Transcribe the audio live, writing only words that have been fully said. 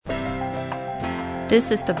This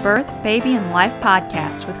is the Birth, Baby, and Life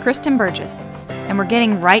podcast with Kristen Burgess, and we're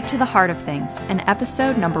getting right to the heart of things in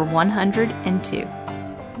episode number 102.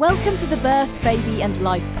 Welcome to the Birth, Baby, and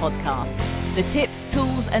Life podcast. The tips,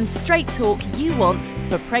 tools, and straight talk you want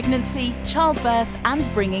for pregnancy, childbirth, and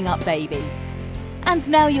bringing up baby. And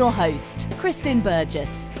now your host, Kristen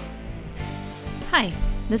Burgess. Hi,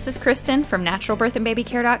 this is Kristen from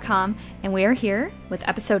naturalbirthandbabycare.com, and we are here with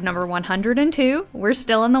episode number 102. We're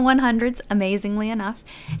still in the 100s, amazingly enough.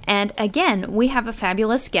 And again, we have a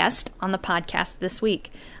fabulous guest on the podcast this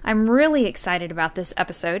week. I'm really excited about this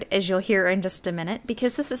episode, as you'll hear in just a minute,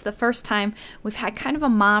 because this is the first time we've had kind of a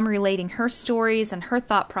mom relating her stories and her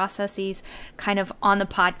thought processes kind of on the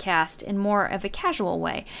podcast in more of a casual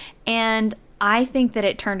way. And I think that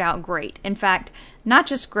it turned out great. In fact, not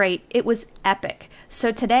just great, it was epic.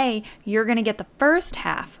 So today, you're going to get the first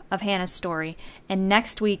half of Hannah's story, and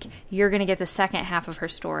next week, you're going to get the second half of her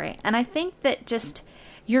story. And I think that just,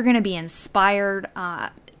 you're going to be inspired. I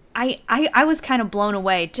was kind of blown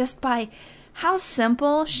away just by how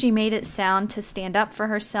simple she made it sound to stand up for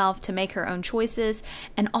herself, to make her own choices,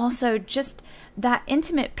 and also just that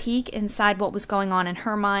intimate peek inside what was going on in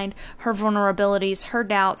her mind, her vulnerabilities, her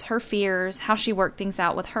doubts, her fears, how she worked things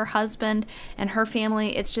out with her husband and her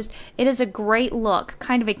family. It is a great look,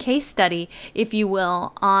 kind of a case study, if you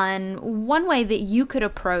will, on one way that you could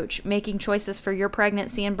approach making choices for your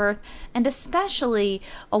pregnancy and birth, and especially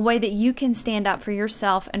a way that you can stand up for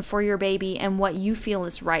yourself and for your baby and what you feel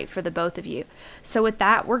is right for the both of you. So with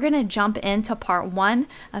that, we're going to jump into part one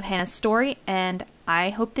of Hannah's story, and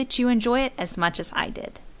I hope that you enjoy it as much as I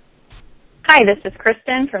did. Hi, this is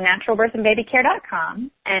Kristen from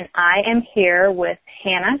naturalbirthandbabycare.com, and I am here with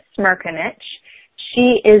Hannah Smirkanich.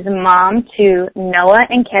 She is mom to Noah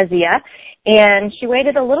and Kezia, and she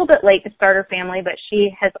waited a little bit late to start her family, but she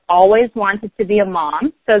has always wanted to be a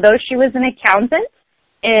mom. So though she was an accountant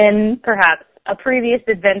in perhaps a previous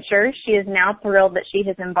adventure, she is now thrilled that she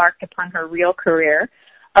has embarked upon her real career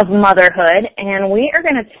of motherhood, and we are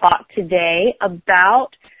going to talk today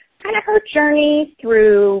about kind of her journey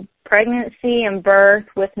through pregnancy and birth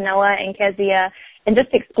with Noah and Kezia, and just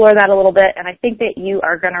explore that a little bit. And I think that you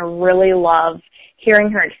are going to really love hearing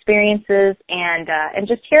her experiences and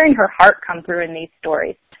just hearing her heart come through in these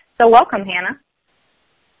stories. So welcome, Hannah.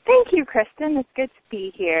 Thank you, Kristen. It's good to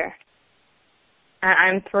be here.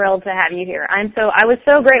 I'm thrilled to have you here. I was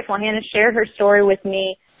so grateful. Hannah shared her story with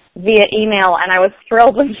me via email, and I was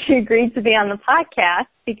thrilled when she agreed to be on the podcast,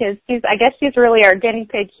 because I guess she's really our guinea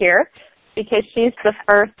pig here, because she's the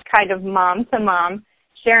first kind of mom-to-mom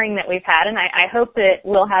sharing that we've had, and I hope that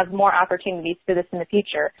we'll have more opportunities for this in the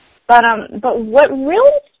future. But what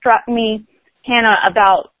really struck me, Hannah,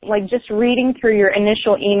 about like just reading through your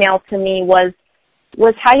initial email to me was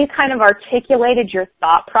how you kind of articulated your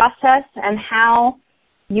thought process and how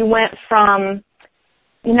you went from,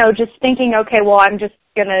 just thinking, okay, well, I'm just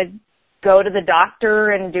going to go to the doctor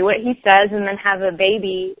and do what he says and then have a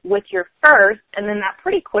baby with your first. And then that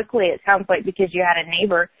pretty quickly, it sounds like because you had a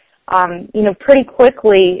neighbor, pretty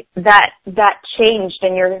quickly that changed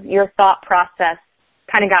and your thought process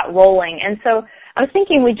kind of got rolling. And so I was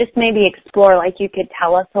thinking we just maybe explore, like you could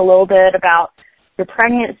tell us a little bit about your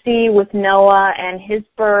pregnancy with Noah and his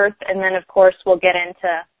birth. And then of course we'll get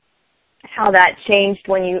into how that changed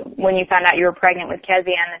when you found out you were pregnant with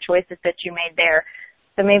Kezia and the choices that you made there.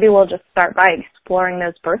 So maybe we'll just start by exploring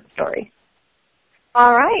those birth stories.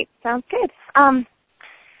 All right. Sounds good.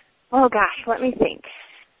 Oh, gosh, let me think.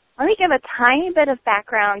 Let me give a tiny bit of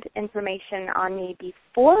background information on me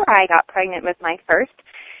before I got pregnant with my first.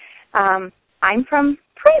 I'm from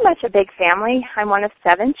pretty much a big family. I'm one of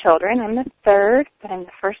 7 children. I'm the third, but I'm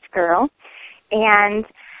the first girl. And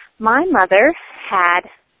my mother had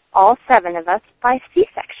all 7 of us by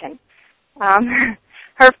C-section.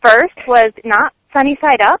 Her first was not sunny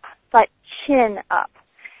side up, but chin up.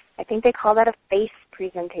 I think they call that a face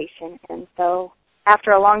presentation. And so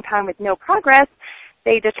after a long time with no progress,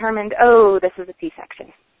 they determined, oh, this is a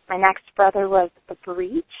C-section. My next brother was a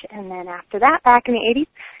breech, and then after that, back in the 80s,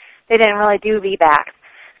 they didn't really do VBACs.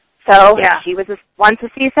 So She was once a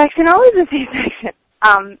C-section, always a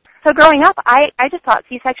C-section. So growing up, I just thought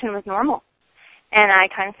C-section was normal. And I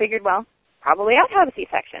kind of figured, well, probably I'd have a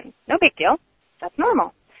C-section. No big deal. That's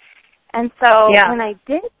normal. And so when I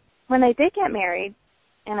did get married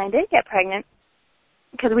and I did get pregnant,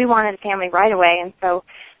 because we wanted a family right away, and so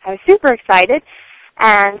I was super excited.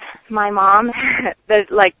 And my mom, the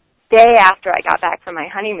day after I got back from my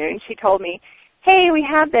honeymoon, she told me, hey, we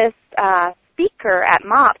have this speaker at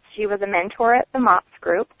MOPS. She was a mentor at the MOPS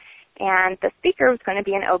group, and the speaker was going to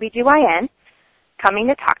be an OBGYN. coming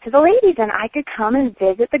to talk to the ladies, and I could come and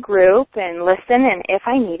visit the group and listen, and if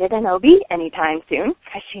I needed an OB anytime soon,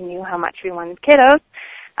 because she knew how much we wanted kiddos,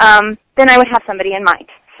 then I would have somebody in mind.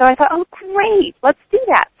 So I thought, oh, great, let's do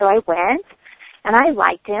that. So I went, and I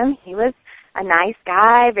liked him. He was a nice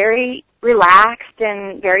guy, very relaxed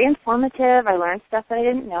and very informative. I learned stuff that I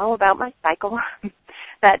didn't know about my cycle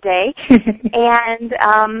that day. And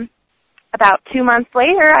about 2 months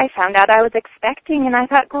later, I found out I was expecting, and I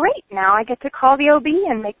thought, great, now I get to call the OB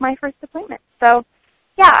and make my first appointment. So,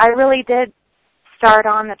 yeah, I really did start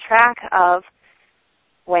on the track of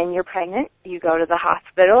when you're pregnant, you go to the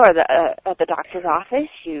hospital or the doctor's office,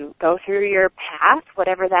 you go through your path,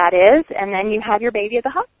 whatever that is, and then you have your baby at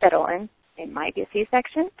the hospital, and it might be a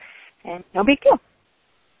C-section, and no big deal.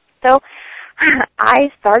 So I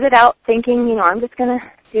started out thinking, I'm just going to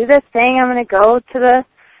do this thing. I'm going to go to the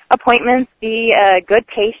appointments, be a good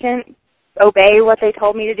patient, obey what they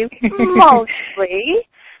told me to do, mostly,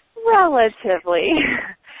 relatively,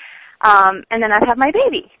 and then I'd have my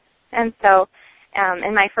baby. And so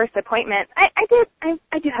in my first appointment, I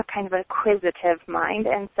do have kind of an acquisitive mind,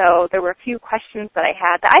 and so there were a few questions that I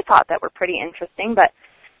had that I thought that were pretty interesting, but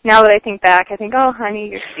now that I think back, I think, oh, honey,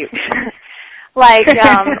 you're cute. Like,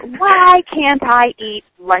 why can't I eat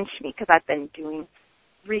lunch meat? Because I've been doing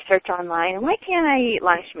research online, and why can't I eat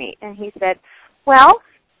lunch meat? And he said, well,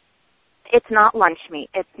 it's not lunch meat.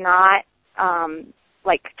 It's not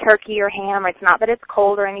like turkey or ham, or it's not that it's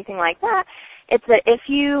cold or anything like that. It's that if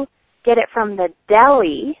you get it from the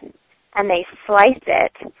deli and they slice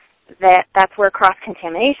it, that's where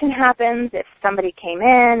cross-contamination happens. If somebody came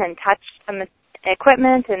in and touched some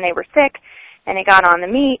equipment and they were sick and it got on the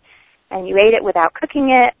meat, and you ate it without cooking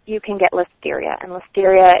it, you can get listeria. And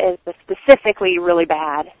listeria is the specifically really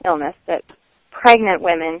bad illness that pregnant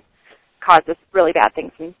women causes really bad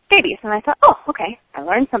things in babies. And I thought, oh, okay, I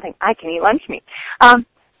learned something. I can eat lunch meat. So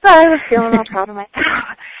I was feeling all proud of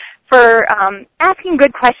myself for asking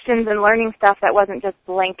good questions and learning stuff that wasn't just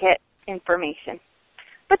blanket information.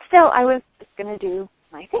 But still, I was just going to do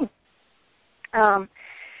my thing.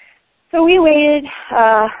 So we waited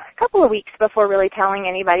a couple of weeks before really telling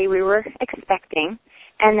anybody we were expecting.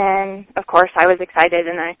 And then, of course, I was excited,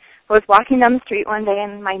 and I was walking down the street one day,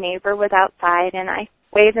 and my neighbor was outside, and I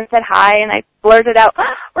waved and said hi, and I blurted out, oh,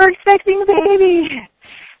 we're expecting the baby.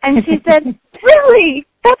 And she said, really?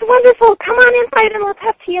 That's wonderful. Come on inside, and let's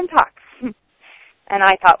have tea and talk. And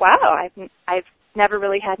I thought, wow, I've never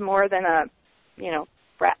really had more than a,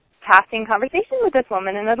 passing conversation with this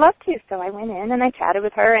woman, and I'd love to. So I went in, and I chatted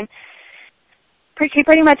with her, and she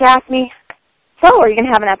pretty much asked me, so are you going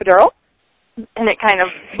to have an epidural? And it kind of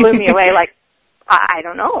blew me away, like, I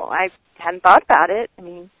don't know. I hadn't thought about it. I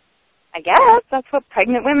mean, I guess that's what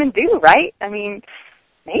pregnant women do, right? I mean,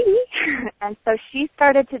 maybe. And so she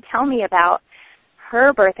started to tell me about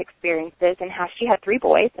her birth experiences and how she had 3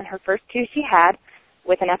 boys, and her first 2 she had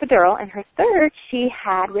with an epidural, and her third she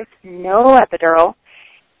had with no epidural,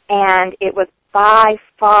 and it was by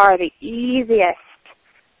far the easiest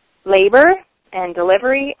labor and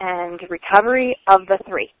delivery and recovery of the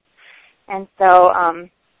 3. And so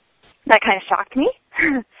that kind of shocked me.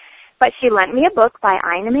 But she lent me a book by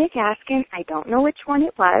Ina May Gaskin. I don't know which one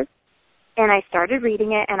it was. And I started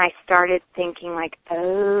reading it, and I started thinking, like,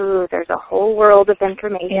 oh, there's a whole world of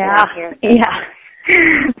information out here.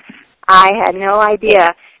 Yeah. I had no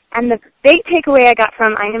idea. And the big takeaway I got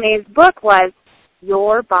from Ina May's book was,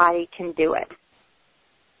 your body can do it.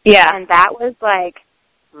 Yeah. And that was like,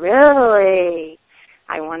 really?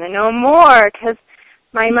 I want to know more, because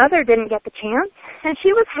my mother didn't get the chance, and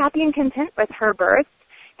she was happy and content with her birth.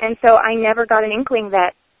 And so I never got an inkling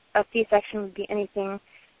that a C-section would be anything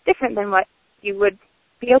different than what you would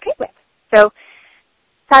be okay with. So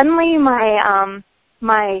suddenly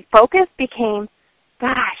my focus became,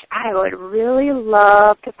 gosh, I would really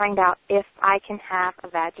love to find out if I can have a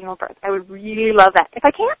vaginal birth. I would really love that. If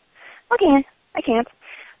I can't, okay, I can't.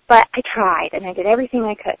 But I tried, and I did everything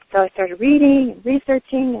I could. So I started reading and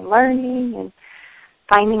researching and learning and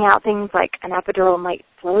finding out things like an epidural might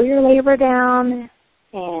slow your labor down,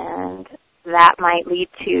 and that might lead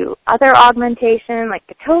to other augmentation like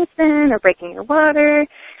Pitocin or breaking your water,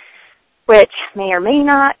 which may or may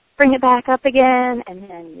not bring it back up again, and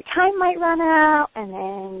then your time might run out, and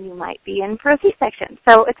then you might be in for a C-section.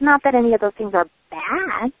 So it's not that any of those things are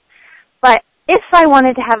bad, but if I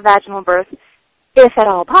wanted to have vaginal birth, if at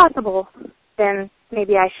all possible, then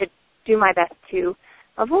maybe I should do my best to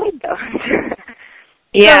avoid those.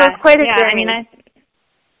 Yeah, so it's quite a journey.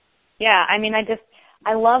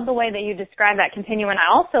 I love the way that you describe that continuum, and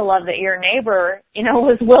I also love that your neighbor,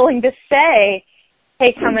 was willing to say,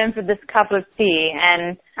 hey, come in for this cup of tea.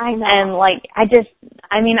 And I know. And like, I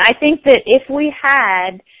think that if we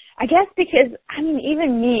had, I guess because,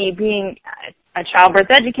 even me being a childbirth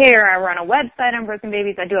educator, I run a website on birth and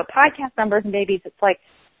babies, I do a podcast on birth and babies, it's like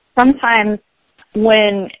sometimes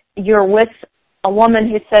when you're with a woman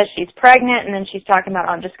who says she's pregnant and then she's talking about,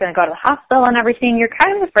 I'm just going to go to the hospital and everything, you're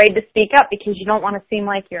kind of afraid to speak up because you don't want to seem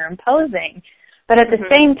like you're imposing. But at the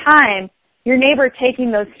same time, your neighbor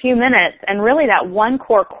taking those few minutes and really that one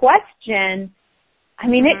core question,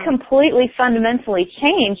 it completely fundamentally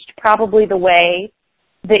changed probably the way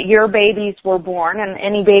that your babies were born and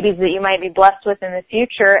any babies that you might be blessed with in the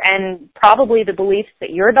future, and probably the beliefs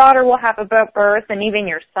that your daughter will have about birth and even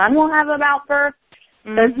your son will have about birth.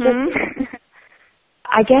 So it's just,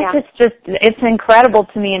 I guess it's incredible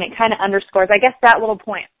to me, and it kind of underscores, I guess that little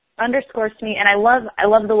point underscores to me, and I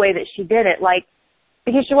love the way that she did it, like,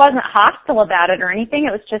 because she wasn't hostile about it or anything.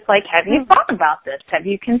 It was just like, have you thought about this? Have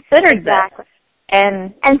you considered this?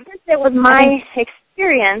 And since it was my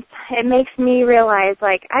experience, it makes me realize,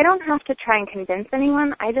 like, I don't have to try and convince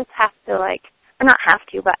anyone. I just have to, like, or not have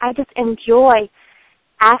to, but I just enjoy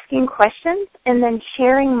asking questions and then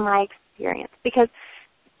sharing my experience. Because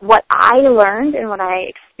what I learned and what I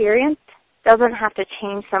experienced doesn't have to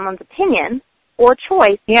change someone's opinion or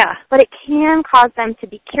choice, but it can cause them to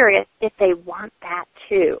be curious if they want that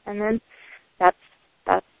too. And then that's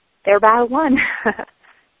their battle won.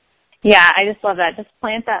 Yeah, I just love that. Just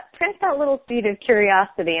plant that little seed of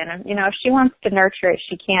curiosity, and if she wants to nurture it,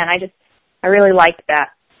 she can. I really liked that.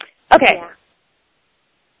 Okay. Yeah.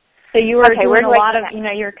 So you were doing a lot of,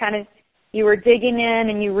 you were digging in,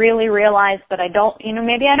 and you really realized that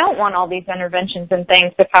maybe I don't want all these interventions and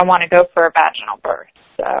things if I want to go for a vaginal birth.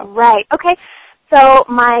 So. Right. Okay. So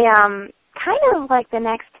my kind of like the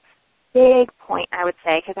next big point, I would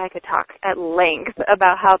say, because I could talk at length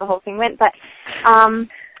about how the whole thing went, but I'm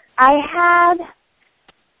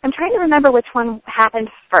trying to remember which one happened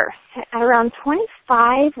first. At around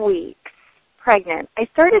 25 weeks pregnant, I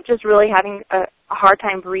started just really having a hard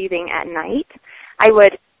time breathing at night. I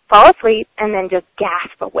would fall asleep and then just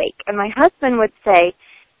gasp awake. And my husband would say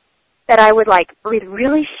that I would, like, breathe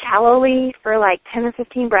really shallowly for, like, 10 or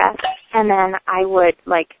 15 breaths, and then I would,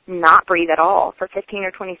 like, not breathe at all for 15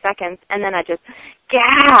 or 20 seconds, and then I'd just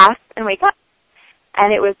gasp and wake up.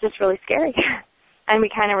 And it was just really scary. And we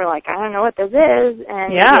kind of were like, I don't know what this is,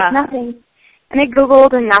 and it's nothing. And I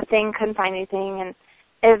Googled and nothing, couldn't find anything. And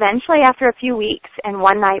eventually, after a few weeks, and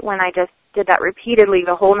one night when I just did that repeatedly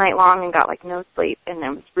the whole night long and got, like, no sleep, and it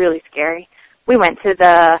was really scary, we went to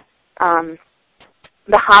the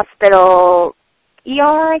hospital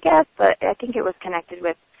ER, I guess, but I think it was connected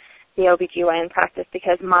with the OBGYN practice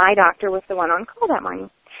because my doctor was the one on call that morning.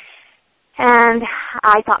 And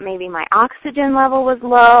I thought maybe my oxygen level was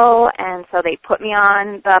low, and so they put me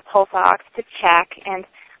on the pulse ox to check. And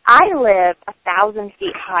I live 1,000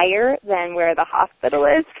 feet higher than where the hospital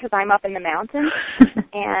is because I'm up in the mountains.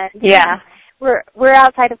 And we're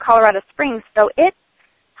outside of Colorado Springs, so it's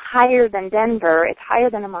higher than Denver. It's higher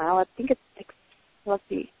than a mile. I think it's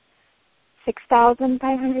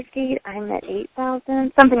 6,500 feet. I'm at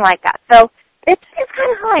 8,000, something like that. So it's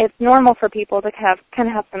kind of high. It's normal for people to have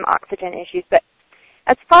some oxygen issues. But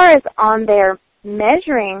as far as on their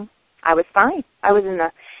measuring, I was fine. I was in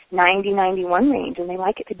the 90, 91 range, and they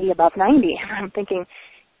like it to be above 90. And I'm thinking,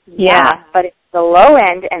 but it's the low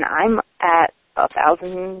end, and I'm at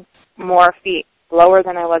 1,000 more feet lower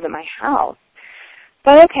than I was at my house.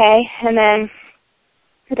 But okay, and then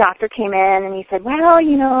the doctor came in, and he said, well,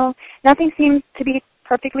 nothing seems to be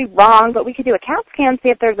perfectly wrong, but we could do a CAT scan, see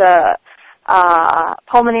if there's a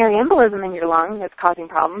pulmonary embolism in your lung that's causing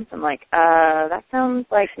problems. I'm like, that sounds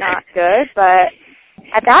like not good, but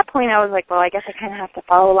at that point I was like, well, I guess I kind of have to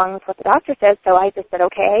follow along with what the doctor says, so I just said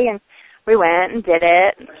okay, and we went and did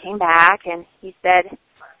it, and came back, and he said,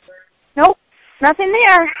 nope, nothing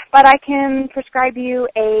there, but I can prescribe you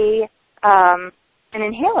an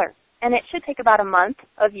inhaler, and it should take about a month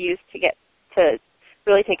of use to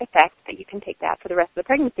really take effect, but you can take that for the rest of the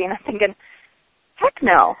pregnancy. And I'm thinking, heck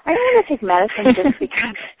no, I don't want to take medicine just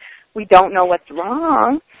because we don't know what's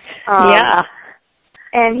wrong.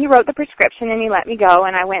 And he wrote the prescription, and he let me go,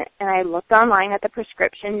 and I went and I looked online at the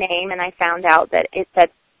prescription name, and I found out that it said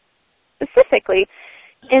specifically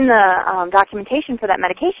in the documentation for that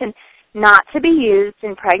medication not to be used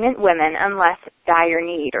in pregnant women unless dire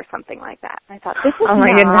need or something like that. And I thought, this is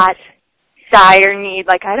not dire need.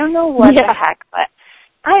 Like, I don't know what the heck, but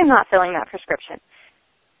I am not filling that prescription.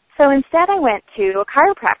 So instead I went to a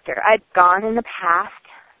chiropractor. I'd gone in the past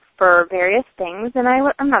for various things, and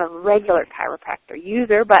I'm not a regular chiropractor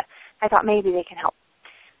user, but I thought maybe they can help.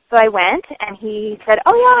 So I went, and he said,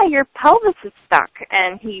 oh, yeah, your pelvis is stuck.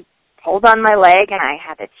 And he pulled on my leg, and I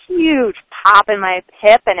had this huge pop in my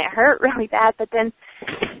hip, and it hurt really bad. But then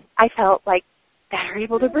I felt like better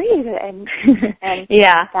able to breathe. And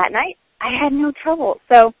yeah. That night, I had no trouble.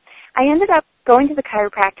 So I ended up going to the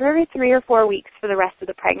chiropractor every 3 or 4 weeks for the rest of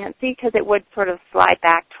the pregnancy because it would sort of slide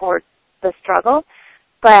back towards the struggle.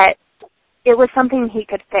 But it was something he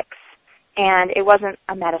could fix, and it wasn't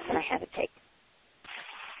a medicine I had to take.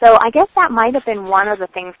 So I guess that might have been one of the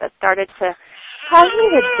things that started to cause me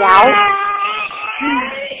to doubt.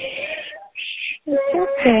 It's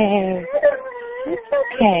okay. It's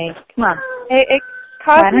okay. Come on. It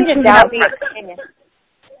caused me to doubt the opinion.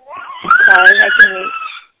 Sorry, I can wait.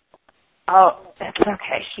 Oh, that's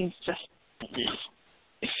okay.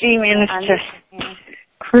 She managed to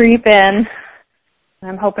creep in.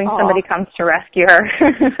 I'm hoping somebody comes to rescue her.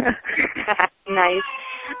 Nice.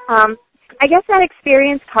 I guess that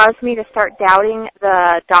experience caused me to start doubting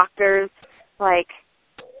the doctor's,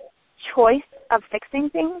 choice of fixing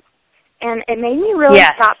things. And it made me really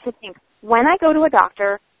stop to think, when I go to a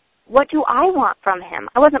doctor, what do I want from him?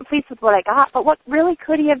 I wasn't pleased with what I got, but what really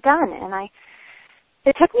could he have done? And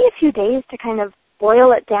it took me a few days to kind of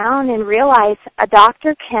boil it down and realize a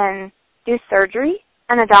doctor can do surgery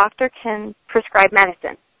and a doctor can prescribe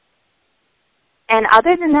medicine. And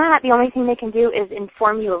other than that, the only thing they can do is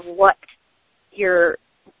inform you of what your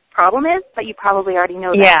problem is, but you probably already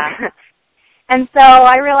know that. Yeah. And so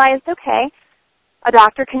I realized, okay, a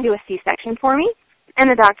doctor can do a C-section for me, and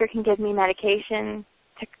a doctor can give me medication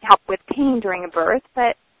to help with pain during a birth,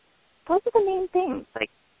 but those are the main things.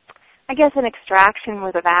 I guess an extraction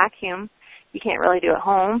with a vacuum, you can't really do at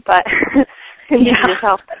home, but you can do it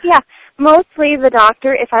yourself. But yeah, mostly the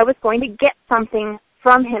doctor, if I was going to get something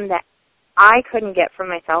from him that I couldn't get from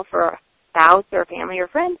myself or a spouse or a family or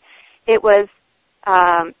friend, it was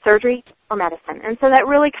surgery or medicine. And so that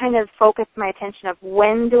really kind of focused my attention of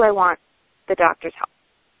when do I want the doctor's help.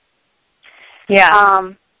 Yeah.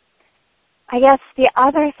 I guess the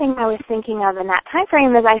other thing I was thinking of in that time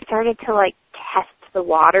frame is I started to test the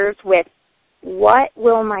waters with what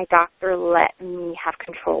will my doctor let me have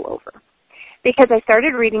control over. Because I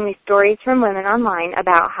started reading these stories from women online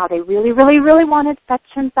about how they really, really, really wanted such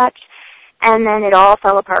and such, and then it all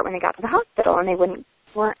fell apart when they got to the hospital and they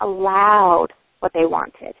weren't allowed what they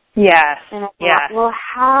wanted. Yes. And I thought, well,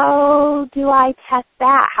 how do I test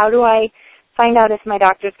that? How do I find out if my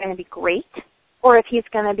doctor's going to be great or if he's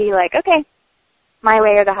going to be like, okay, my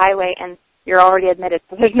way or the highway, and you're already admitted,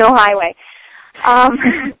 so there's no highway.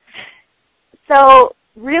 So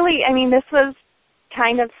really, this was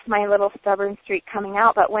kind of my little stubborn streak coming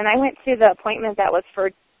out, but when I went to the appointment that was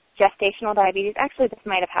for gestational diabetes, actually this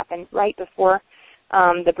might have happened right before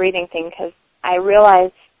the breathing thing, because I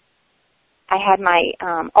realized I had my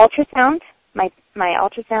ultrasound, my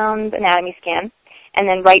ultrasound anatomy scan, and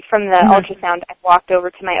then right from the ultrasound, I walked over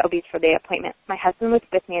to my OBs for the appointment. My husband was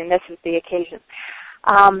with me, and this was the occasion.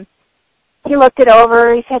 He looked it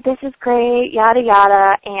over. He said, this is great, yada,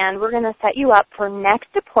 yada, and we're going to set you up for next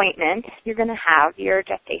appointment. You're going to have your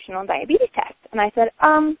gestational diabetes test. And I said,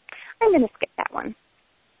 I'm going to skip that one.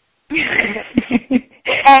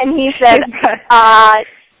 And he said,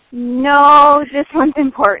 no, this one's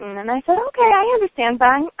important. And I said, okay, I understand, but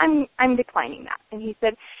I'm declining that. And he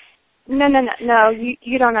said, no,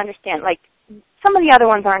 you don't understand. Some of the other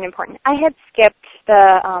ones aren't important. I had skipped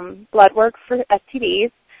the blood work for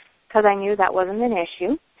STDs because I knew that wasn't an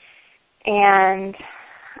issue. And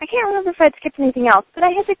I can't remember if I'd skipped anything else, but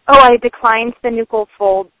I declined the nuchal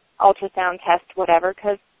fold ultrasound test, whatever,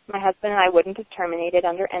 because my husband and I wouldn't have terminated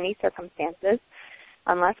under any circumstances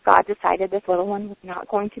unless God decided this little one was not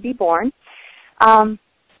going to be born. And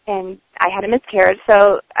I had a miscarriage,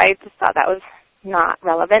 so I just thought that was not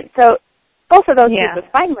relevant. So both of those he was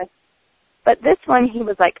fine with. But this one, he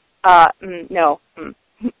was like, no,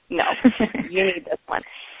 you need this one.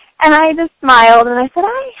 And I just smiled, and I said,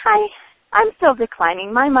 I'm still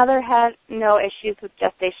declining. My mother had no issues with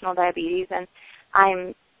gestational diabetes, and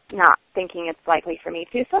I'm not thinking it's likely for me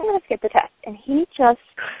to, so I'm going to skip the test. And he just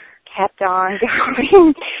kept on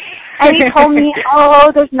going. And he told me,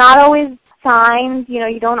 there's not always signs.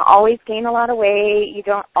 You don't always gain a lot of weight. You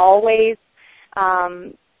don't always,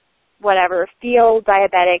 feel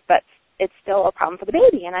diabetic, but it's still a problem for the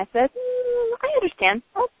baby. And I said, I understand.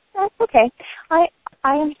 Oh, that's okay.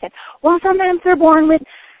 I understand. Well, sometimes they're born with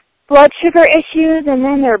blood sugar issues, and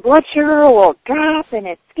then their blood sugar will drop, and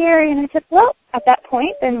it's scary. And I said, well, at that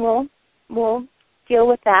point, then we'll deal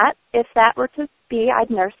with that. If that were to be, I'd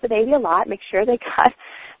nurse the baby a lot, make sure they got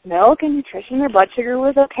milk and nutrition, their blood sugar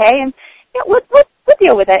was okay, and we'll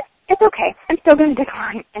deal with it. it's okay. I'm still going to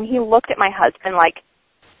decline. And he looked at my husband like,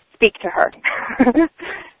 speak to her.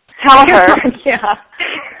 Tell her. Yeah.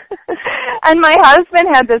 And my husband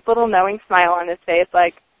had this little knowing smile on his face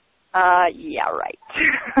like, yeah, right.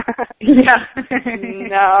 Yeah.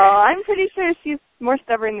 No, I'm pretty sure she's more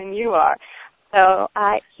stubborn than you are. So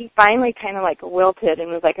he finally kind of like wilted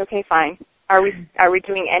and was like, okay, fine. Are we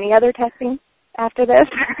doing any other testing after this?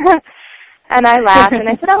 And I laughed and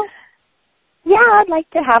I said, oh, yeah, I'd like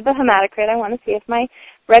to have the hematocrit. I want to see if my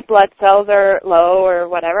red blood cells are low or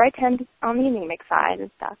whatever. I tend on the anemic side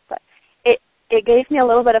and stuff. But it gave me a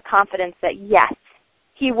little bit of confidence that, yes,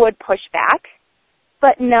 he would push back,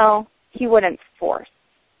 but no, he wouldn't force.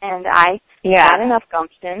 And I had enough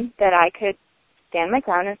gumption that I could stand my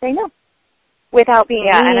ground and say no without being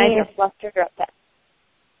mean or flustered or upset.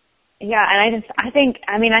 Yeah, and I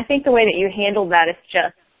think the way that you handled that is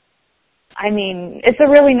just, it's a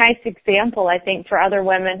really nice example, I think, for other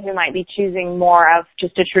women who might be choosing more of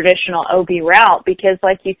just a traditional OB route, because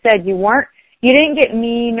like you said, you didn't get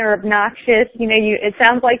mean or obnoxious. It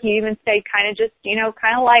sounds like you even stayed kind of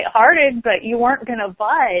lighthearted, but you weren't going to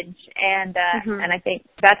budge. And I think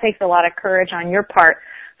that takes a lot of courage on your part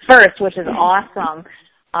first, which is awesome.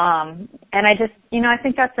 And I just, I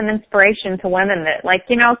think that's an inspiration to women that, like,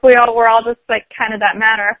 if we're all just like kind of that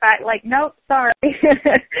matter of fact, like, nope, sorry. It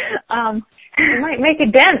might make a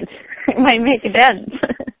dent.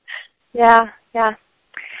 Yeah.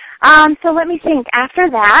 So let me think. After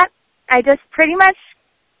that, I just pretty much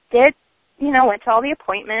did, went to all the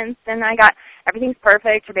appointments, and I got everything's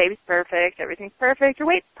perfect, your baby's perfect, everything's perfect, your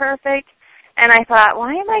weight's perfect. And I thought,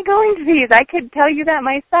 why am I going to these? I could tell you that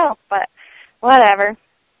myself, but whatever.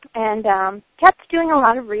 And kept doing a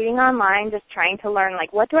lot of reading online, just trying to learn,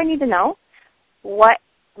 like, what do I need to know? What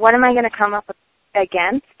am I going to come up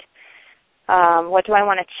against? What do I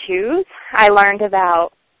want to choose? I learned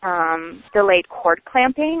about delayed cord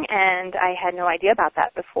clamping, and I had no idea about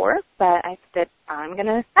that before, but I said, I'm going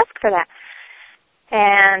to ask for that.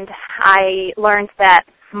 And I learned that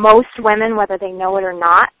most women, whether they know it or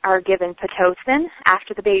not, are given Pitocin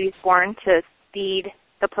after the baby's born to speed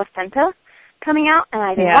the placenta coming out, and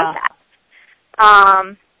I didn't want that.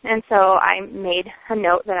 And so I made a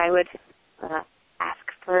note that I would ask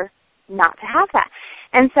for not to have that.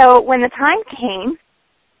 And so when the time came,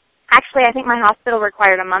 actually I think my hospital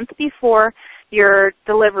required a month before your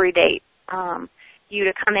delivery date you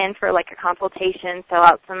to come in for like a consultation, fill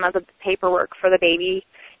out some of the paperwork for the baby.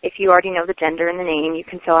 If you already know the gender and the name, you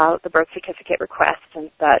can fill out the birth certificate request and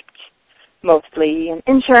such, mostly, and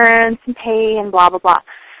insurance and pay and blah, blah, blah.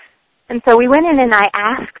 And so we went in and I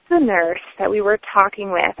asked the nurse that we were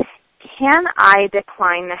talking with, can I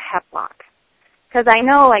decline the Hep-Lock? Because I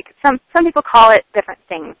know, like, some people call it different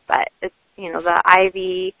things, but it's, the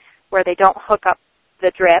IV where they don't hook up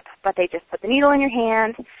the drip, but they just put the needle in your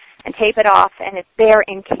hand and tape it off, and it's there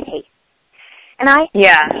in case. And I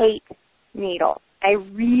hate needles. I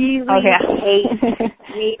really hate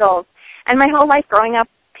needles. And my whole life growing up,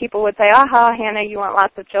 people would say, aha, Hannah, you want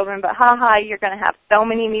lots of children, but ha-ha, you're going to have so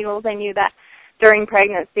many needles. I knew that during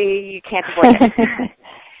pregnancy you can't avoid it.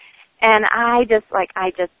 And I just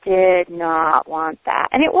did not want that.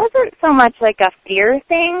 And it wasn't so much like a fear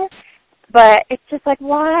thing, but it's just like,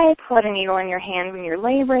 why put a needle in your hand when you're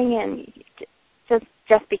laboring? And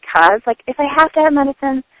just because, like, if I have to have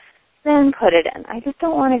medicine, then put it in. I just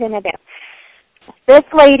don't want it in advance. This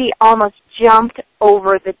lady almost jumped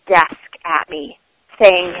over the desk at me,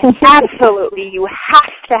 saying, absolutely, you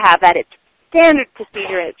have to have that. It's standard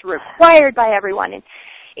procedure. It's required by everyone. And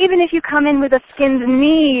even if you come in with a skinned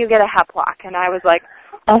knee, you get a Hep-Lock. And I was like,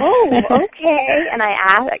 oh, okay. And I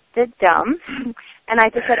acted dumb. And I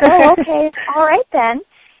just said, oh, okay, all right then.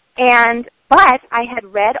 But I had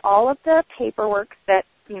read all of the paperwork that,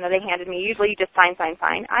 they handed me. Usually you just sign.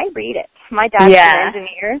 I read it. My dad's an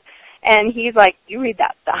engineer, and he's like, you read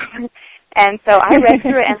that stuff. And so I read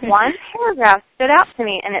through it, and one paragraph stood out to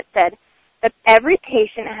me, and it said that every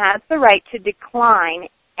patient has the right to decline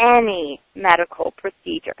any medical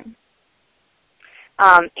procedure.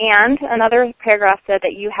 And another paragraph said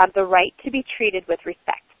that you have the right to be treated with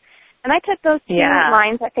respect. And I took those two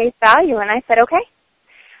lines at face value, and I said, okay,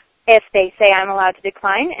 if they say I'm allowed to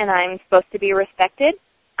decline and I'm supposed to be respected,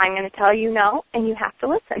 I'm going to tell you no, and you have to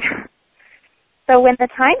listen. So when the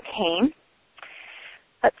time came,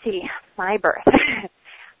 let's see, my birth.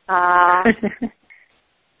 I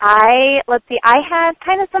had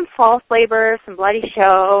kind of some false labor, some bloody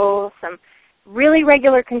show, some really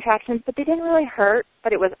regular contractions, but they didn't really hurt,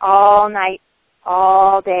 but it was all night,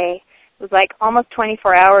 all day. It was like almost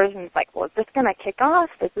 24 hours, and it's like, well, is this going to kick off?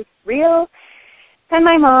 Is this real? And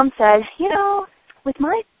my mom said, with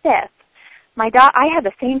my 5th, I had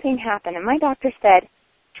the same thing happen, and my doctor said,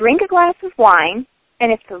 drink a glass of wine,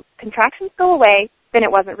 and if the contractions go away, then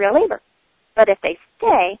it wasn't real labor. But if they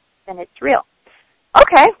stay, then it's real.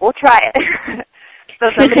 Okay, we'll try it. So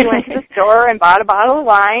somebody went to the store and bought a bottle of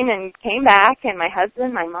wine and came back, and my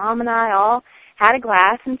husband, my mom, and I all had a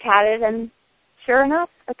glass and chatted, and sure enough,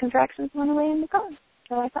 the contractions went away and were gone.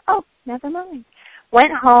 So I thought, oh, never mind.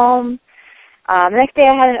 Went home. The next day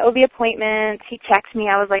I had an OB appointment. He checked me.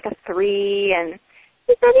 I was like a 3, and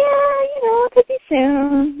he said, yeah, it could be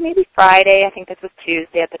soon, maybe Friday. I think this was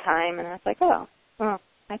Tuesday at the time. And I was like, oh,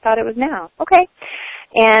 I thought it was now. Okay.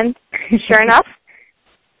 And sure enough,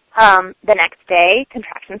 the next day,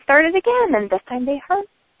 contractions started again, and this time they hurt,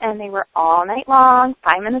 and they were all night long,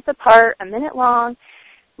 5 minutes apart, a minute long.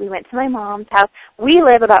 We went to my mom's house. We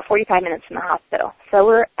live about 45 minutes from the hospital, so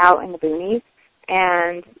we're out in the boonies,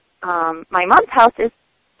 and my mom's house is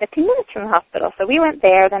 15 minutes from the hospital, so we went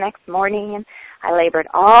there the next morning, and I labored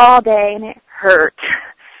all day, and it hurt.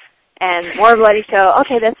 And more bloody show,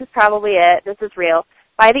 okay, this is probably it. This is real.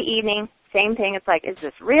 By the evening, same thing. It's like, is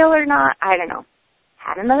this real or not? I don't know.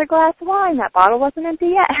 Had another glass of wine. That bottle wasn't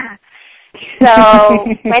empty yet. So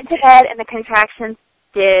went to bed, and the contractions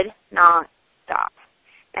did not stop.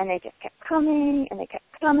 And they just kept coming, and they kept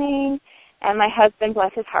coming. And my husband,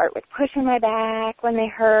 bless his heart, would push on my back when they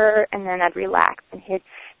hurt, and then I'd relax, and he'd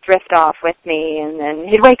drift off with me, and then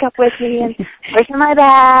he'd wake up with me and push on my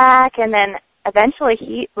back, and then eventually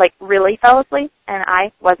he, really fell asleep, and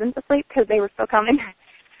I wasn't asleep because they were still coming.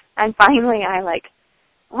 And finally I,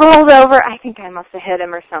 rolled over. I think I must have hit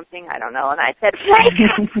him or something. I don't know. And I said, wake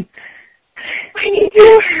up! I need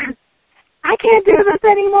you. I can't do this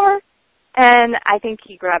anymore. And I think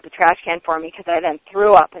he grabbed the trash can for me because I then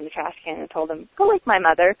threw up in the trash can and told him, go wake my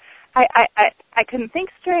mother. I couldn't think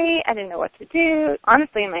straight. I didn't know what to do.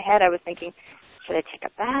 Honestly, in my head, I was thinking, should I take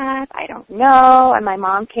a bath? I don't know. And my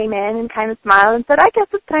mom came in and kind of smiled and said, I guess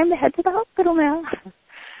it's time to head to the hospital now.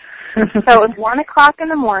 So it was 1 o'clock in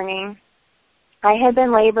the morning. I had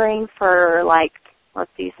been laboring for,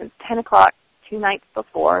 since 10 o'clock 2 nights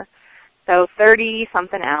before, so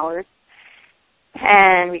 30-something hours.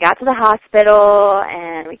 And we got to the hospital,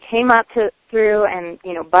 and we came up through and,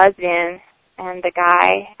 buzzed in, and the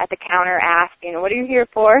guy at the counter asked, what are you here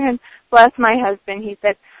for? And bless my husband, he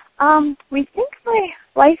said, we think my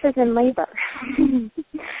wife is in labor.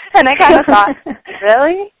 And I kind of thought,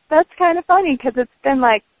 really? That's kind of funny, because it's been,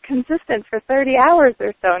 consistent for 30 hours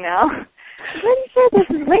or so now. I'm pretty sure this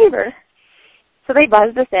is labor. So they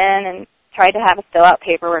buzzed us in and tried to have us fill out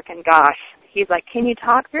paperwork, and gosh, he's like, can you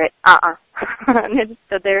talk through it? And I just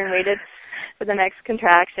stood there and waited for the next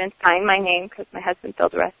contraction, signed my name because my husband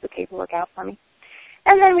filled the rest of the paperwork out for me.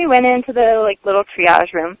 And then we went into the little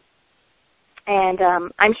triage room, and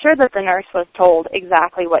I'm sure that the nurse was told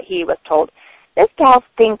exactly what he was told. This gal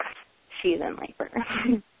thinks she's in labor.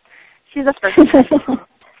 She's a first.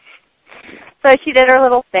 So she did her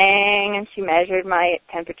little thing, and she measured my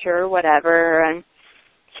temperature or whatever, and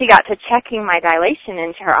she got to checking my dilation,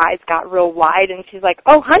 and her eyes got real wide, and she's like,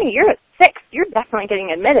 oh, honey, you're at 6. You're definitely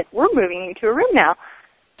getting admitted. We're moving you to a room now.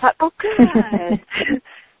 I thought, oh, good.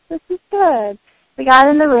 This is good. We got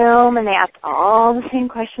in the room, and they asked all the same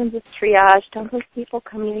questions as triage. Don't those people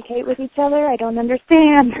communicate with each other? I don't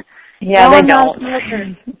understand. Yeah, they don't.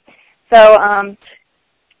 So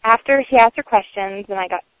after she asked her questions, and I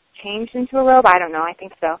got changed into a robe, I don't know, I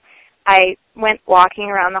think so, I went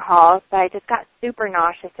walking around the halls, but I just got super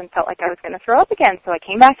nauseous and felt like I was going to throw up again. So I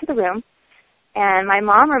came back to the room, and my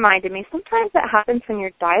mom reminded me, sometimes that happens when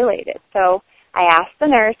you're dilated. So I asked the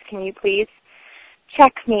nurse, can you please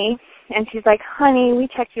check me? And she's like, honey, we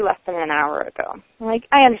checked you less than an hour ago. I'm like,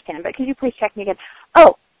 I understand, but could you please check me again?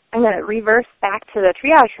 Oh, I'm going to reverse back to the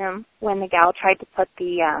triage room when the gal tried to put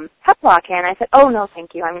the hep lock in. I said, oh, no,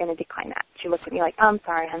 thank you. I'm going to decline that. She looked at me like, I'm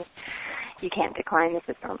sorry, honey. You can't decline. This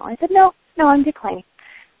is normal. I said, no, I'm declining.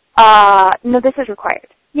 No, this is required.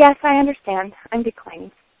 Yes, I understand. I'm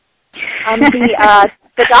declining.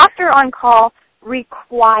 The doctor on call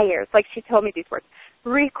requires, she told me these words,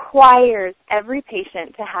 requires every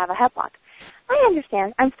patient to have a hep lock. I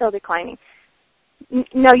understand. I'm still declining.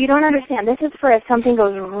 No, you don't understand. This is for if something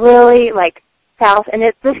goes really, south, and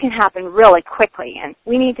this can happen really quickly, and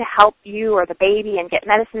we need to help you or the baby and get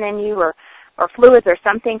medicine in you or fluids or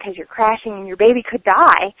something because you're crashing and your baby could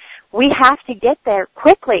die. We have to get there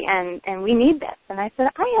quickly, and we need this. And I said,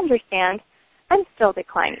 I understand. I'm still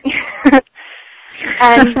declining.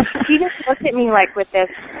 And she just looked at me with this,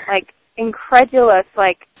 incredulous,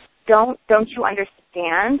 don't you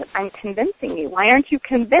understand? I'm convincing you. Why aren't you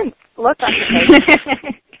convinced? Look on your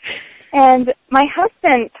face. And my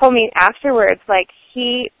husband told me afterwards, like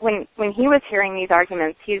when he was hearing these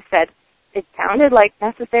arguments, he said, it sounded like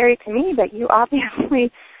necessary to me, but you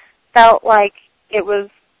obviously felt like it was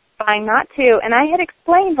fine not to. And I had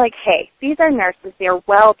explained, like, hey, these are nurses. They are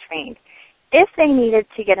well-trained. If they needed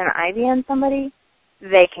to get an IV in somebody,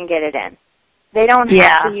 they can get it in. They don't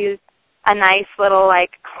have to use a nice little,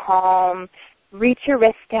 like, calm, reach your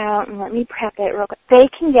wrist out and let me prep it real quick. They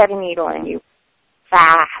can get a needle in you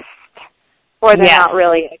fast, or they're not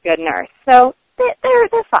really a good nurse. So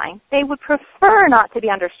they're fine. They would prefer not to be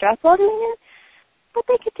under stress while doing it, but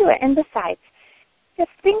they could do it. And besides, if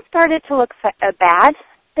things started to look bad,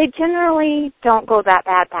 they generally don't go that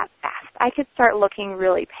bad that fast. I could start looking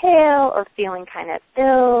really pale or feeling kind of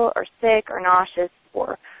ill or sick or nauseous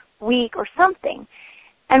or weak or something.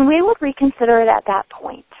 And we would reconsider it at that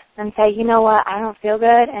point and say, you know what, I don't feel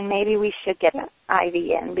good, and maybe we should get an IV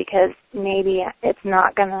in because maybe it's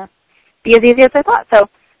not going to be as easy as I thought. So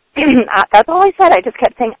that's all I said. I just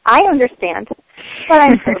kept saying, I understand, but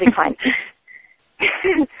I'm totally fine.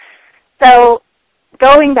 So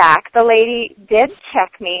going back, the lady did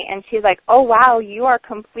check me, and she's like, oh, wow, you are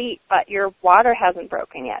complete, but your water hasn't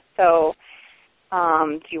broken yet. So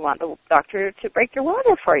do you want the doctor to break your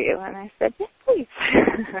water for you? And I said, yes, please.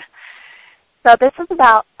 So this was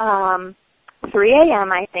about 3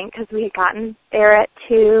 a.m., I think, because we had gotten there at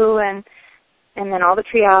 2, and then all the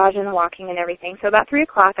triage and the walking and everything. So about 3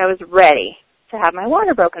 o'clock, I was ready to have my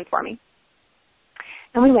water broken for me.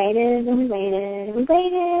 And we waited, and we waited, and we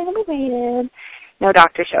waited, and we waited. No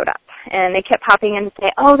doctor showed up. And they kept popping in to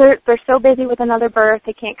say, oh, they're so busy with another birth,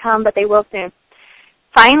 they can't come, but they will soon.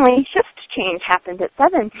 Finally, shift change happened at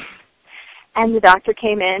 7. And the doctor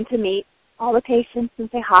came in to meet all the patients and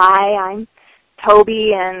say, hi, I'm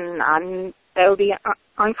Toby, and I'm Toby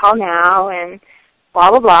on call now, and blah,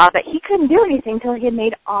 blah, blah. But he couldn't do anything until he had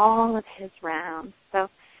made all of his rounds. So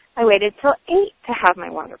I waited till 8 to have my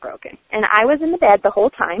water broken. And I was in the bed the whole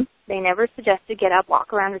time. They never suggested get up,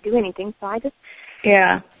 walk around, or do anything. So I just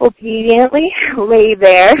obediently lay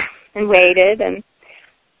there and waited. And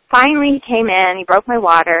finally he came in. He broke my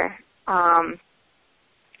water.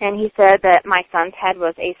 And he said that my son's head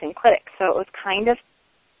was asynclitic. So it was kind of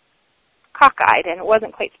cockeyed, and it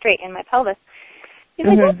wasn't quite straight in my pelvis. He's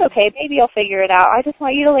like, that's okay. Baby will figure it out. I just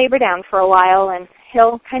want you to labor down for a while, and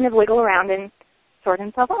he'll kind of wiggle around and sort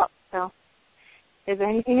himself out. So is there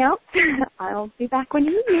anything else? I'll be back when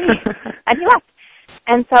you need me. And he left.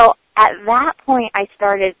 And so at that point, I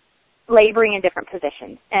started laboring in different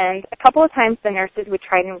positions. And a couple of times the nurses would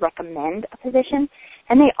try to recommend a position,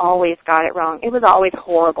 and they always got it wrong. It was always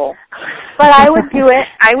horrible. But I would do it.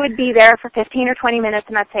 I would be there for 15 or 20 minutes,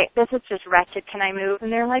 and I'd say, this is just wretched. Can I move?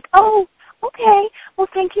 And they're like, oh, okay. Well,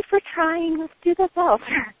 thank you for trying. Let's do this else.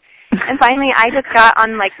 And finally, I just got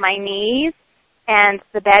on, like, my knees, and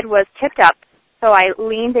the bed was tipped up. So I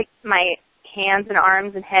leaned my hands and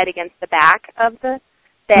arms and head against the back of the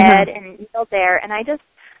bed and kneeled there, and I just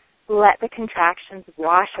let the contractions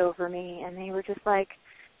wash over me, and they were just like,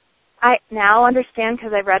 I now understand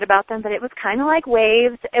because I've read about them, but it was kind of like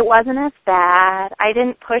waves. It wasn't as bad. I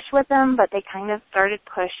didn't push with them, but they kind of started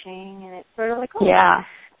pushing, and it's sort of like,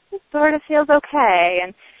 it sort of feels okay,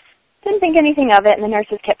 and didn't think anything of it, and the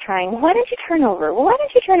nurses kept trying, why don't you turn over? Well, why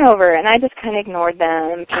don't you turn over? And I just kind of ignored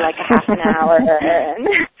them for like a half an hour, and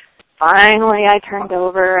finally I turned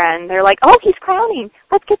over, and they're like, oh, he's crowning.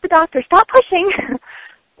 Let's get the doctor. Stop pushing.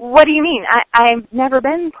 What do you mean? I've never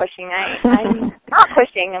been pushing. I'm not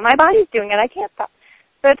pushing, and my body's doing it. I can't stop.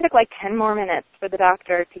 So it took like 10 more minutes for the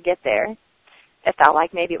doctor to get there. It felt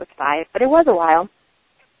like maybe it was 5, but it was a while.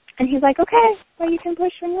 And he's like, okay, well, you can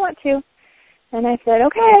push when you want to. And I said,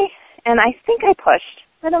 okay. And I think I pushed.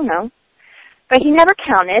 I don't know. But he never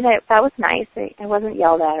counted. That was nice. I wasn't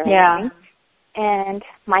yelled at or anything. And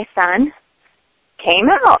my son came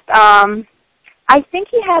out. I think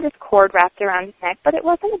he had his cord wrapped around his neck, but it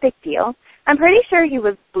wasn't a big deal. I'm pretty sure he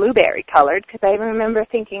was blueberry colored because I remember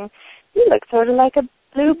thinking, he looks sort of like a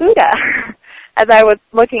blue Buddha as I was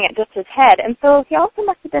looking at just his head. And so he also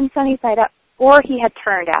must have been sunny side up, or he had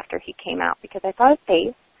turned after he came out because I saw his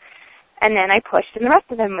face. And then I pushed, and the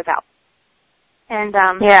rest of him was out. And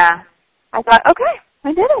I thought, okay,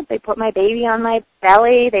 I did it. They put my baby on my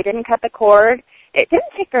belly. They didn't cut the cord. It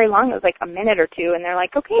didn't take very long. It was like a minute or two, and they're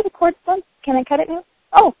like, okay, the cord's done. Can I cut it now?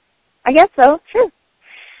 Oh, I guess so. Sure.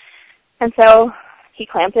 And so he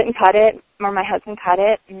clamped it and cut it, or my husband cut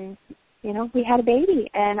it, and, you know, we had a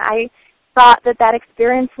baby. And I thought that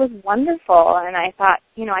experience was wonderful, and I thought,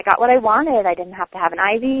 you know, I got what I wanted. I didn't have to have an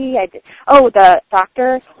IV. The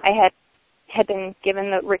doctor, I had been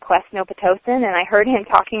given the request no Pitocin, and I heard him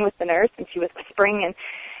talking with the nurse, and she was whispering, and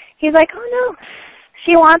he's like, oh, no,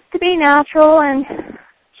 she wants to be natural, and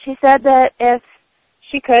she said that if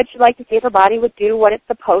she could, she'd like to see if her body would do what it's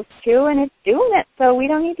supposed to, and it's doing it, so we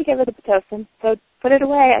don't need to give her the Pitocin, so put it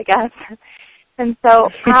away, I guess. And so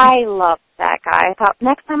I love that guy. I thought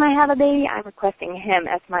next time I have a baby, I'm requesting him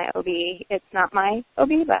as my OB. It's not my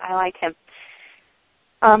OB, but I like him.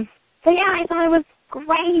 So yeah, I thought it was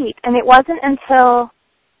great. And it wasn't until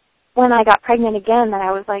when I got pregnant again that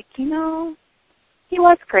I was like, he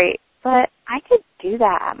was great, but I could do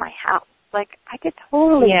that at my house. Like, I could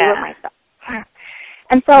totally do it myself.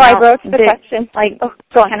 And so I wrote the question. Like,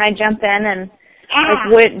 can I jump in? And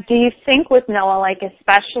like, do you think with Noah, like,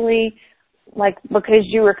 especially like because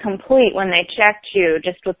you were complete when they checked you,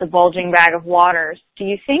 just with the bulging bag of waters, do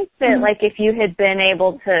you think that like if you had been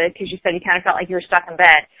able to, because you said you kind of felt like you were stuck in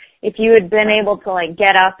bed, if you had been able to like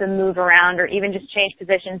get up and move around or even just change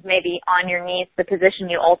positions, maybe on your knees, the position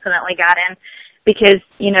you ultimately got in, because,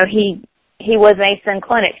 you know, he was in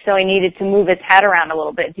clinic, so he needed to move his head around a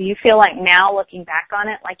little bit. Do you feel like now, looking back on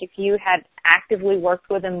it, like if you had actively worked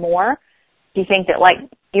with him more, do you think that like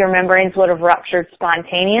your membranes would have ruptured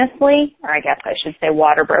spontaneously? Or I guess I should say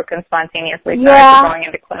water broken spontaneously. Sorry for going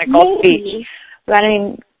into clinical speech. But I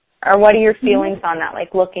mean, or what are your feelings on that,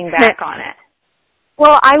 like looking back on it?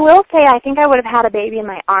 Well, I will say I think I would have had a baby in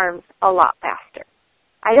my arms a lot faster.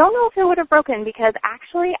 I don't know if it would have broken because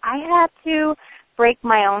actually I had to break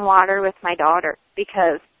my own water with my daughter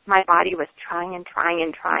because my body was trying and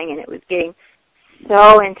it was getting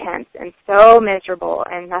so intense and so miserable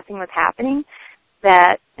and nothing was happening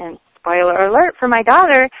that, and spoiler alert for my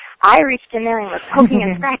daughter, I reached in there and was poking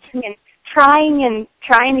and scratching and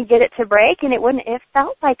trying to get it to break, and it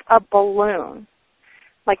felt like a balloon.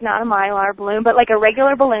 Like not a Mylar balloon, but like a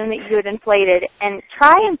regular balloon that you had inflated, and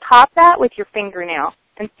try and pop that with your fingernail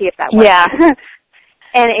and see if that works. Yeah.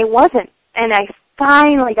 And it wasn't, and I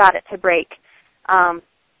finally got it to break. And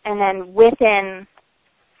then within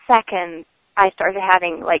seconds, I started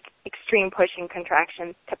having like extreme pushing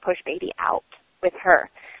contractions to push baby out with her.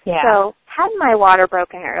 Yeah. So had my water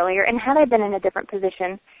broken earlier, and had I been in a different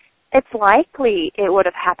position, it's likely it would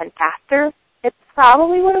have happened faster. It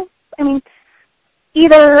probably would have,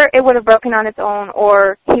 either it would have broken on its own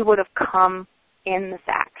or he would have come in the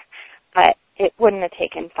sack. But it wouldn't have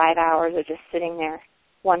taken 5 hours of just sitting there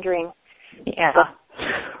wondering. Yeah.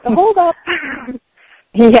 The hold up.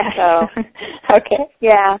 Yeah. So, okay.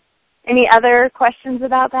 Yeah. Any other questions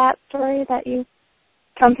about that story that you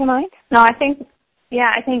come to mind? No, I think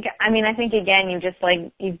again,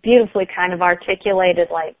 you've beautifully kind of articulated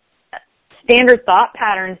like standard thought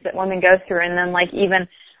patterns that women go through, and then like even,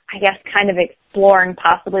 I guess, kind of exploring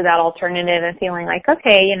possibly that alternative and feeling like,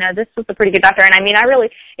 okay, this was a pretty good doctor. And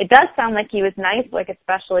it does sound like he was nice, like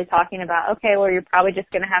especially talking about, okay, well, you're probably just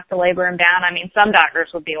going to have to labor him down. Some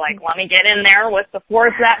doctors would be like, let me get in there with the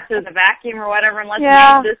forceps or the vacuum or whatever and let's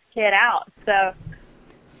make this kid out. So,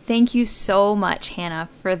 thank you so much, Hannah,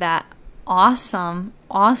 for that awesome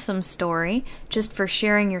story, just for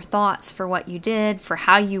sharing your thoughts, for what you did, for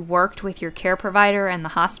how you worked with your care provider and the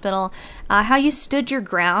hospital, how you stood your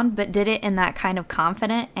ground but did it in that kind of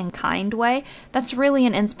confident and kind way. That's really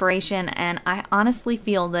an inspiration, and I honestly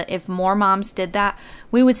feel that if more moms did that,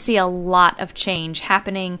 we would see a lot of change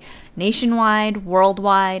happening nationwide,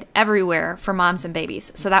 worldwide, everywhere for moms and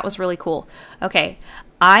babies. So that was really cool. Okay,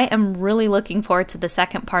 I am really looking forward to the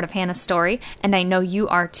second part of Hannah's story, and I know you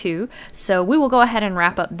are too. So we will go ahead and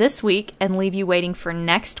wrap up this week and leave you waiting for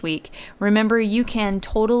next week. Remember, you can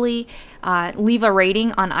totally leave a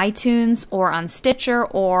rating on iTunes or on Stitcher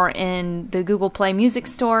or in the Google Play Music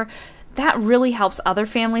Store. That really helps other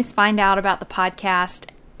families find out about the podcast.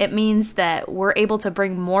 It means that we're able to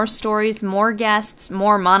bring more stories, more guests,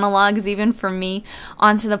 more monologues even from me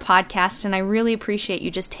onto the podcast, and I really appreciate you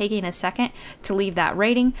just taking a second to leave that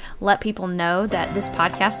rating, let people know that this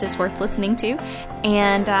podcast is worth listening to,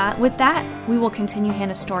 and with that, we will continue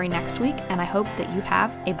Hannah's story next week, and I hope that you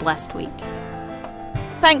have a blessed week.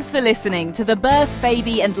 Thanks for listening to the Birth,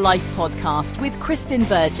 Baby and Life podcast with Kristen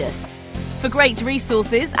Burgess. For great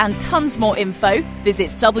resources and tons more info, visit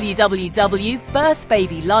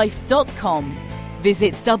www.birthbabylife.com.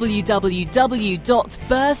 Visit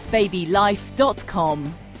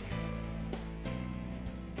www.birthbabylife.com.